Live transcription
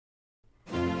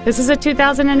This is a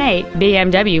 2008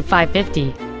 BMW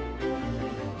 550.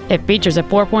 It features a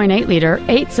 4.8-liter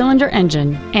 8-cylinder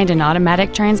engine and an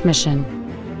automatic transmission.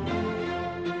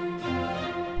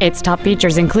 Its top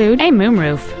features include a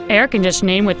moonroof, air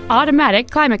conditioning with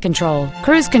automatic climate control,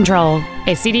 cruise control,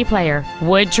 a CD player,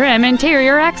 wood trim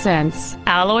interior accents,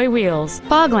 alloy wheels,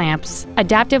 fog lamps,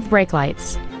 adaptive brake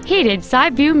lights, heated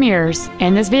side view mirrors,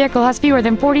 and this vehicle has fewer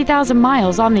than 40,000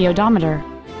 miles on the odometer.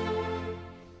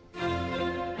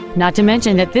 Not to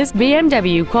mention that this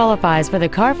BMW qualifies for the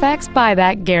Carfax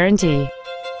buyback guarantee.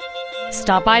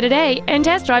 Stop by today and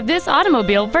test drive this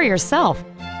automobile for yourself.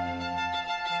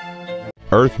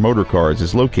 EarthMotorcars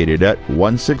is located at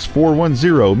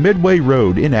 16410 Midway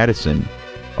Road in Addison.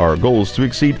 Our goal is to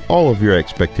exceed all of your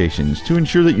expectations to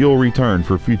ensure that you'll return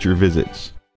for future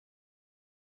visits.